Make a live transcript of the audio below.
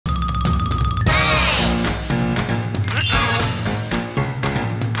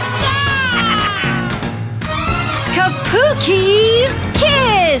Lucky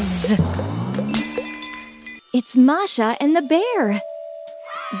Kids! It's Masha and the bear.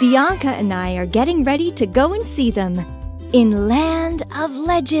 Bianca and I are getting ready to go and see them. In Land of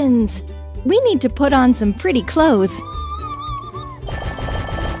Legends. We need to put on some pretty clothes.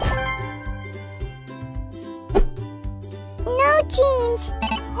 No jeans.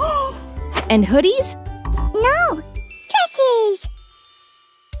 And hoodies? No, dresses.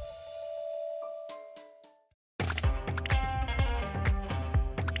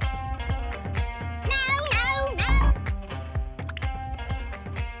 No.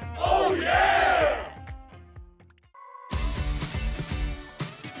 Oh, yeah!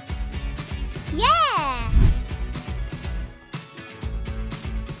 Yeah.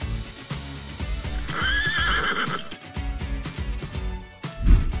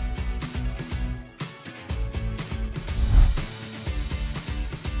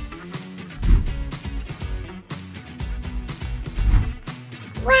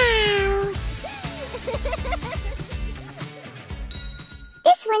 Wow.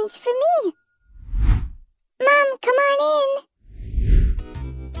 This one's for me. Mom, come on in.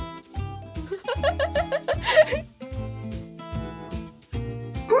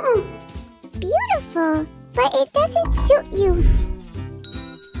 Beautiful, but it doesn't suit you.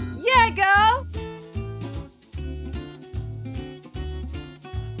 Yeah, girl!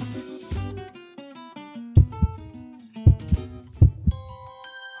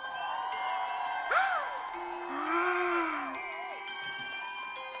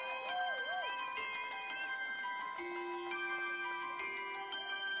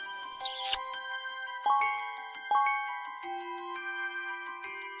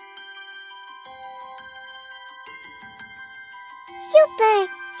 Super,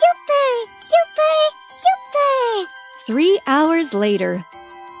 super, super, super. 3 hours later,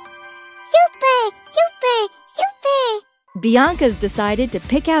 Super, super, super. Bianca's decided to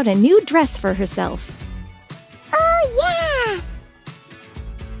pick out a new dress for herself. Oh, yeah.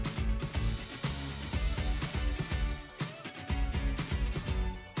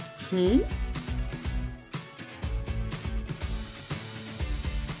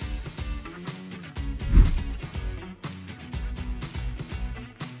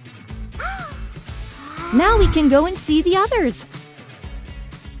 Now we can go and see the others.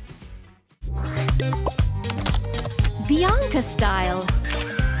 Bianca style.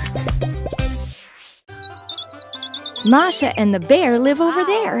 Masha and the bear live over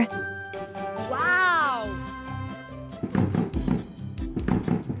there. Wow!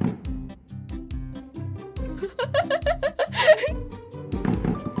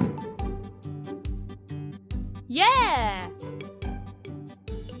 Yeah!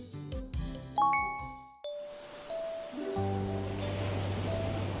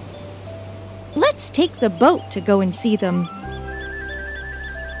 Let's take the boat to go and see them.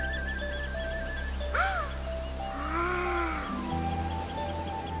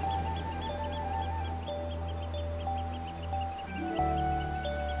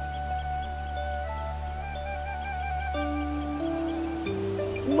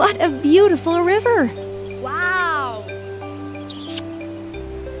 What a beautiful river! Wow!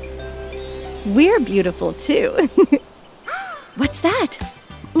 We're beautiful too. What's that?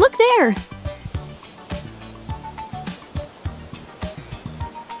 Look there!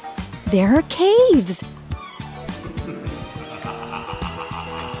 There are caves!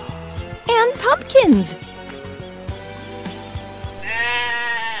 And pumpkins!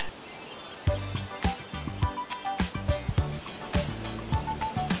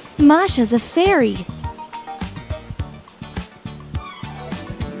 Masha's a fairy.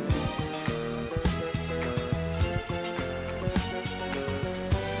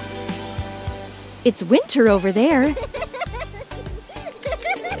 It's winter over there.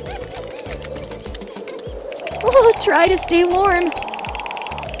 Oh, try to stay warm.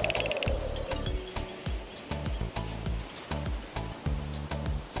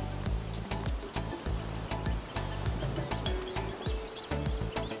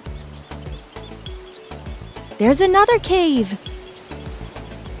 There's another cave.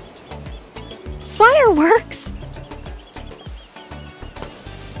 Fireworks!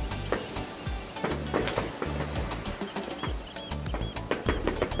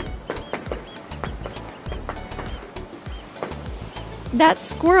 That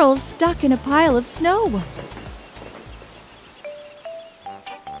squirrel's stuck in a pile of snow.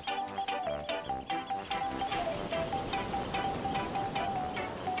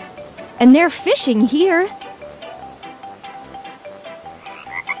 And they're fishing here.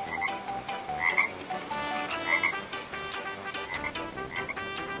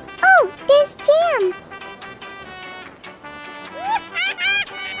 Oh, there's jam.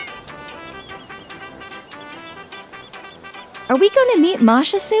 Are we going to meet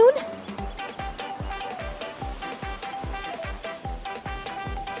Masha soon?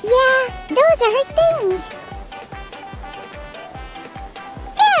 Yeah, those are her things.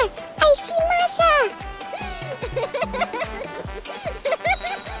 There! I see Masha!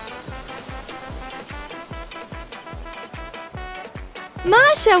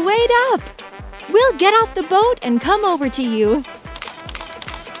 Masha, wait up! We'll get off the boat and come over to you.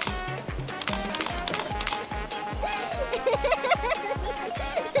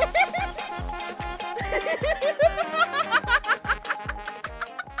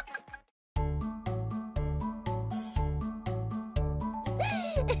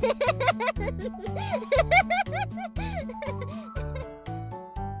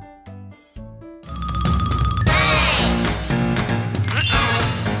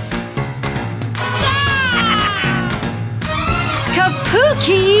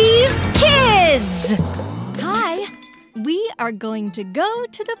 Kapookie Kids! Hi, we are going to go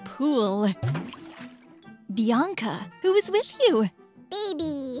to the pool. Bianca, who is with you?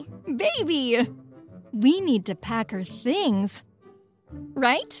 Baby. Baby! We need to pack her things,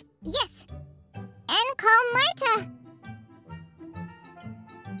 right? Yes. And call Marta.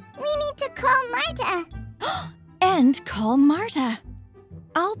 We need to call Marta. And call Marta.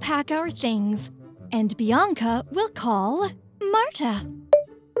 I'll pack our things, and Bianca will call Marta.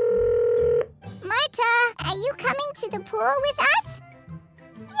 Marta, are you coming to the pool with us?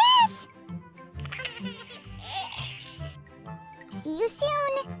 Yes! See you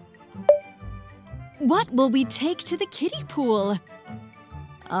soon. What will we take to the kiddie pool?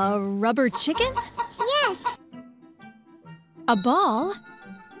 A rubber chicken? Yes. A ball?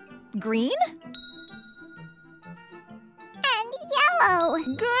 Green? And yellow.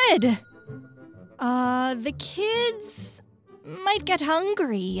 Good. The kids might get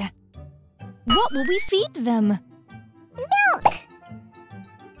hungry. What will we feed them? Milk.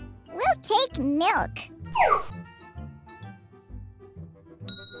 We'll take milk.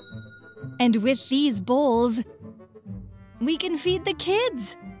 And with these bowls, we can feed the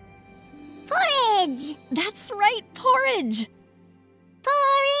kids. Porridge. That's right, porridge.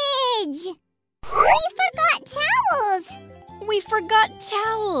 Porridge. We forgot towels. We forgot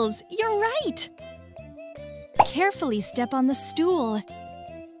towels. You're right. Carefully step on the stool.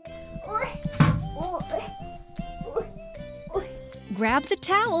 Grab the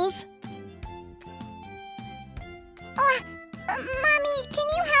towels. Mommy, can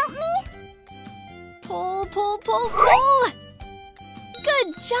you help me? Pull, pull, pull, pull.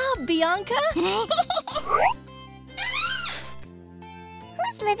 Good job, Bianca.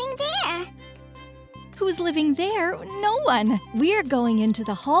 Who's living there? Who's living there? No one. We're going into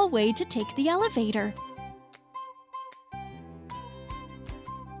the hallway to take the elevator.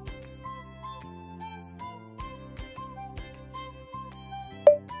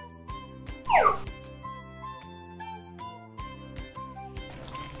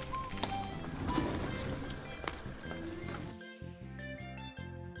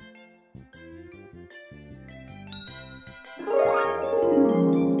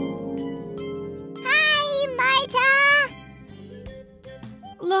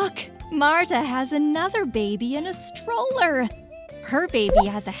 Look, Marta has another baby in a stroller. Her baby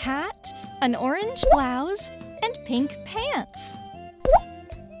has a hat, an orange blouse, and pink pants.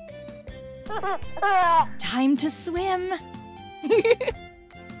 Time to swim.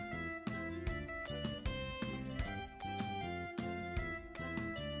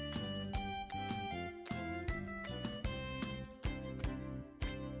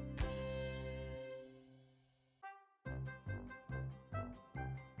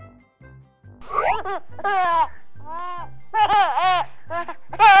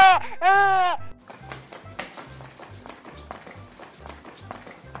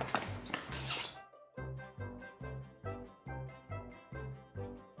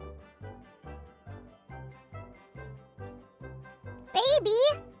 Baby,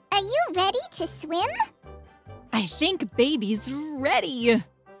 are you ready to swim? I think baby's ready.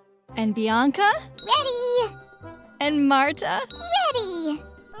 And Bianca? Ready. And Marta? Ready.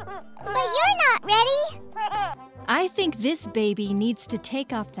 But you're not ready. I think this baby needs to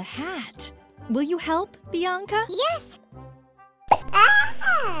take off the hat. Will you help, Bianca? Yes.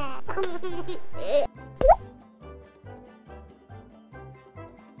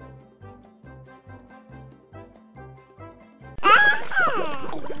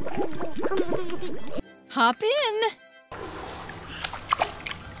 Hop in.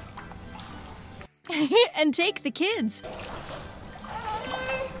 And take the kids.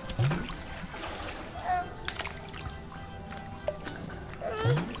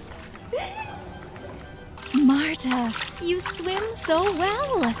 Marta. Marta, you swim so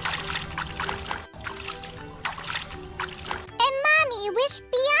well. And Mommy with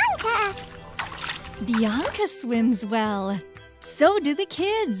Bianca. Bianca swims well. So do the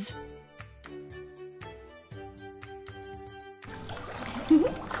kids.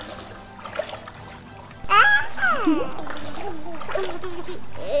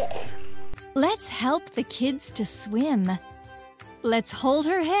 Let's help the kids to swim. Let's hold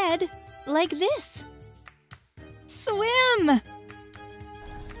her head like this. Swim!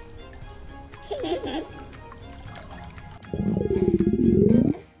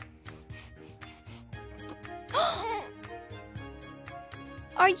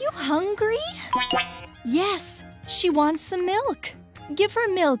 Are you hungry? Yes, she wants some milk. Give her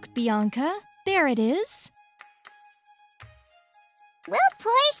milk, Bianca. There it is. We'll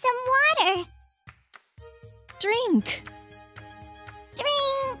pour some water. Drink.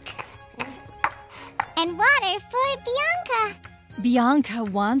 Drink. And water for Bianca. Bianca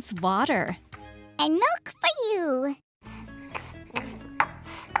wants water. And milk for you.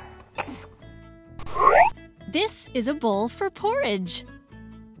 This is a bowl for porridge.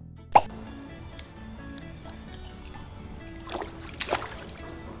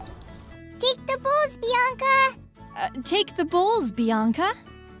 Take the bowls, Bianca. Take the bowls, Bianca.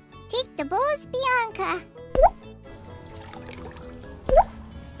 Take the bowls, Bianca.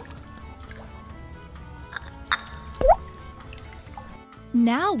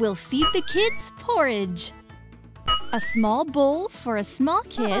 Now we'll feed the kids porridge. A small bowl for a small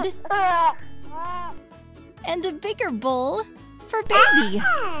kid. And a bigger bowl for baby.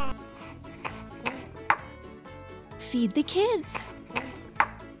 Feed the kids.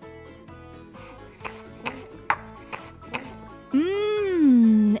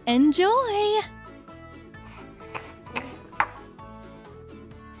 Enjoy!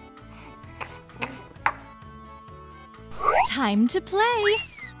 Time to play!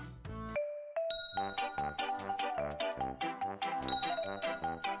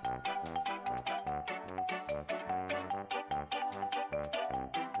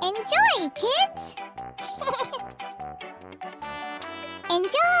 Enjoy, kids!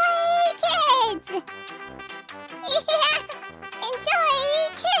 Enjoy, kids! Yeah! Enjoy,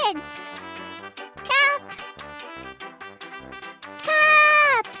 kids! Cup!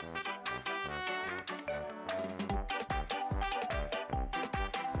 Cup!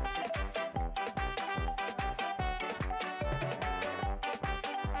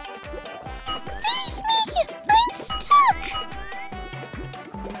 Save me! I'm stuck!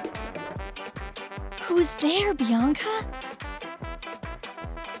 Who's there, Bianca?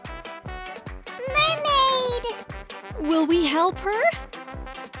 Mermaid! Will we help her?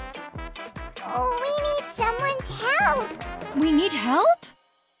 Oh, we need someone's help! We need help?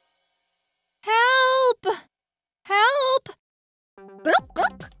 Help! Help!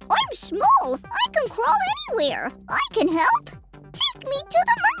 I'm small! I can crawl anywhere! I can help! Take me to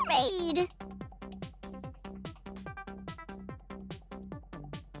the mermaid!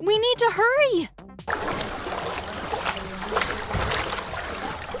 We need to hurry!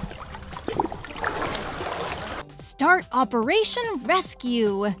 Start Operation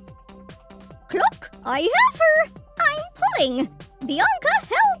Rescue! Look, I have her! I'm pulling! Bianca,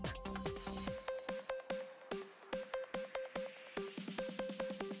 help!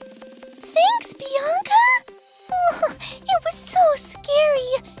 Thanks, Bianca! Oh, it was so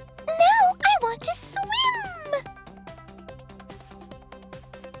scary! Now I want to swim!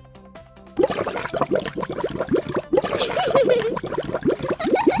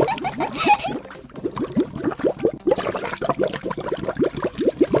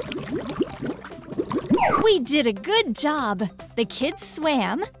 We did a good job. The kids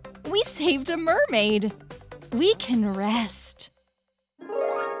swam. We saved a mermaid. We can rest.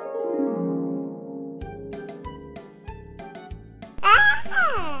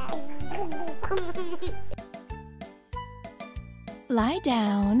 Lie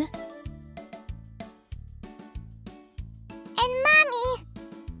down. And Mommy!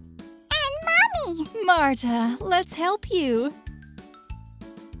 And Mommy! Marta, let's help you.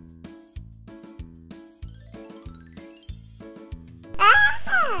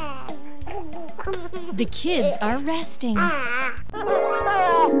 The kids are resting.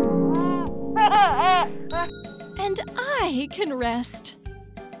 And I can rest.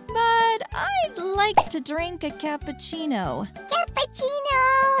 But I'd like to drink a cappuccino.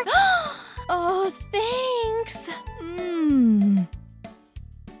 Cappuccino! Oh, thanks.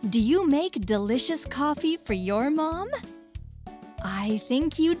 Do you make delicious coffee for your mom? I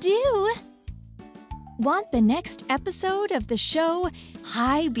think you do. Want the next episode of the show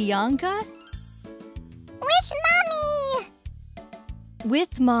Hi, Bianca? With Mommy!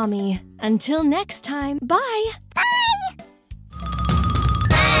 With Mommy. Until next time, bye!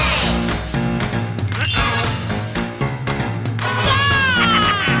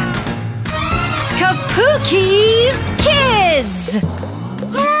 Kapuki Kids!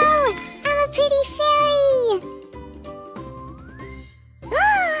 Oh, I'm a pretty fairy!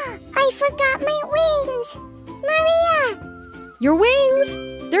 Ah, I forgot my wings! Maria! Your wings!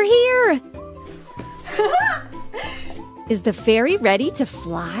 They're here! Is the fairy ready to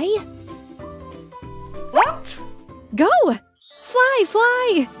fly? Go! Fly,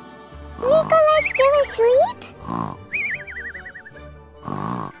 fly! Nicola's still asleep?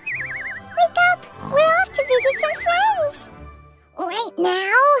 Wake up! We're off to visit some friends! Right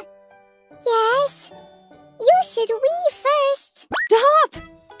now? Yes? You should wee first! Stop!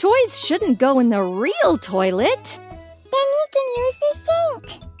 Toys shouldn't go in the real toilet. Then he can use the sink!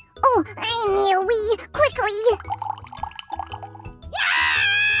 Oh, I need a wee! Quickly!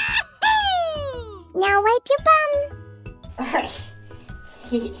 Now wipe your bum!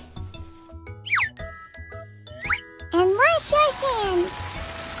 And wash your hands!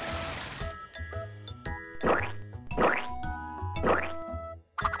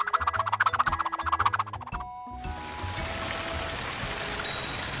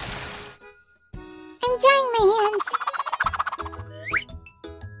 I'm drying my hands.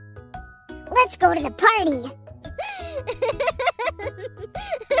 Let's go to the party.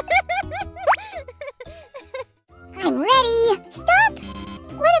 I'm ready. Stop!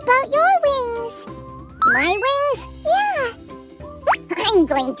 What about your wings? My wings? Yeah. I'm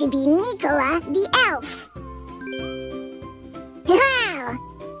going to be Nicola the elf. Wow!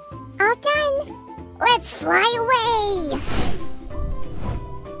 All done. Let's fly away.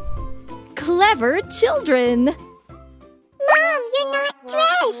 Clever children. Mom, you're not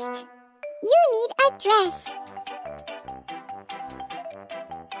dressed. You need a dress.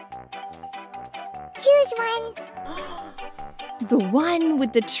 Choose one. The one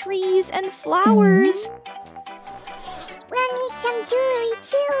with the trees and flowers. We'll need some jewelry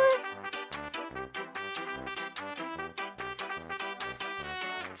too.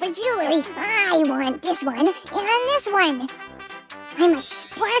 For jewelry, I want this one and this one. I'm a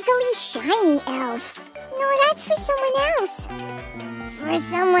sparkly, shiny elf. No, that's for someone else. For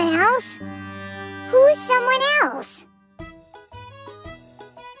someone else? Who's someone else?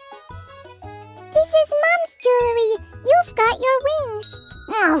 This is Mom's jewelry. You've got your wings.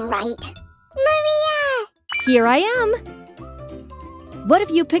 All right. Maria! Here I am. What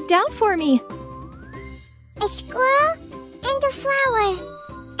have you picked out for me? A squirrel and a flower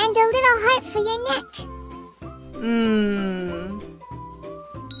and a little heart for your neck.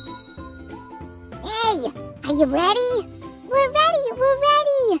 Hey, are you ready? We're ready.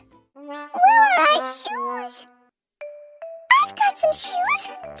 Where are our shoes? I've got some shoes.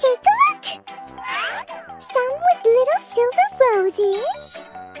 Take a look. Some with little silver roses.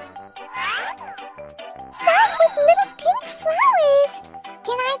 Some with little pink flowers.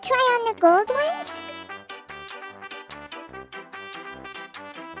 Can I try on the gold ones?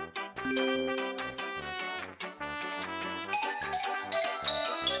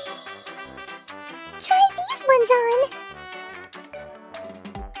 Try these ones on.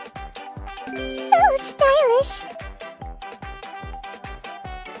 So stylish.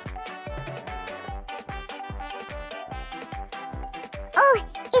 Oh,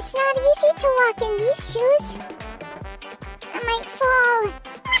 it's not easy to walk in these shoes. I might fall.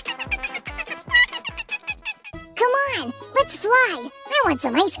 Come on, let's fly. I want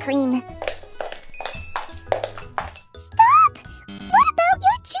some ice cream. Stop! What about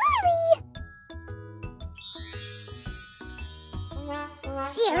your jewelry?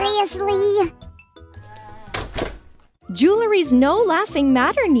 Seriously? Jewelry's no laughing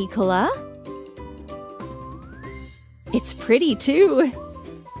matter, Nicola. It's pretty, too.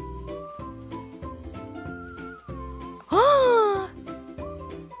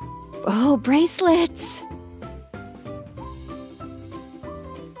 Oh, bracelets.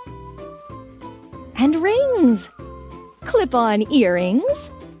 And rings. Clip-on earrings.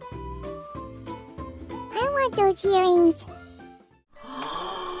 I want those earrings.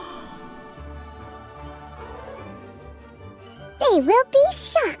 They will be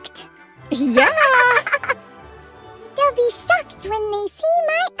shocked. Yeah! They'll be shocked when they see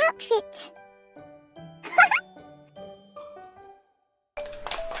my outfit.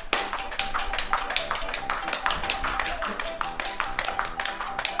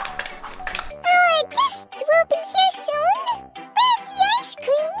 Our guests will be here soon. Where's the ice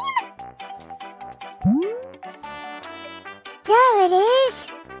cream? There it is.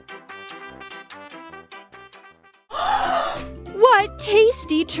 What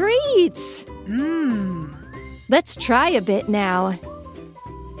tasty treats! Let's try a bit now.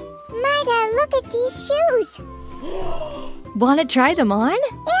 Marta, look at these shoes. Want to try them on?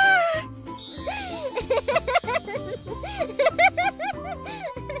 Yeah.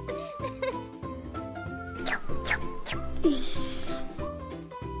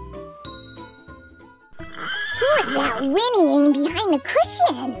 Who is that whinnying behind the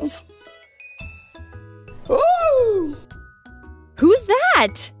cushions? Who's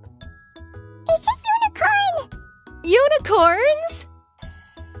that? It's a unicorn! Unicorns?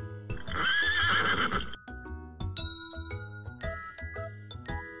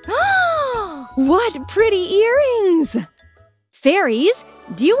 What pretty earrings! Fairies,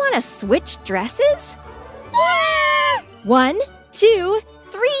 do you want to switch dresses? Yeah! 1, 2,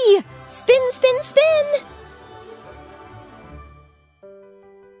 3! Spin, spin, spin!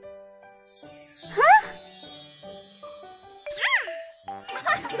 Huh?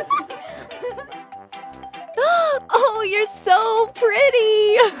 Oh, you're so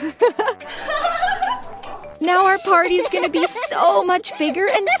pretty! Now our party's gonna be so much bigger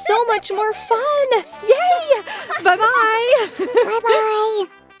and so much more fun! Yay! Bye-bye! Bye-bye!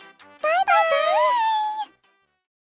 Bye-bye!